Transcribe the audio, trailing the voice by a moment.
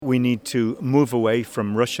we need to move away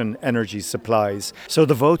from Russian energy supplies. So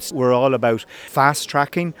the votes were all about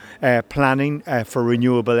fast-tracking planning for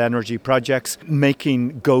renewable energy projects,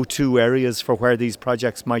 making go-to areas for where these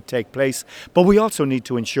projects might take place. But we also need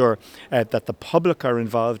to ensure that the public are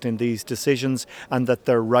involved in these decisions and that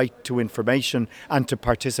their right to information and to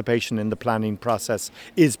participation in the planning process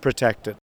is protected.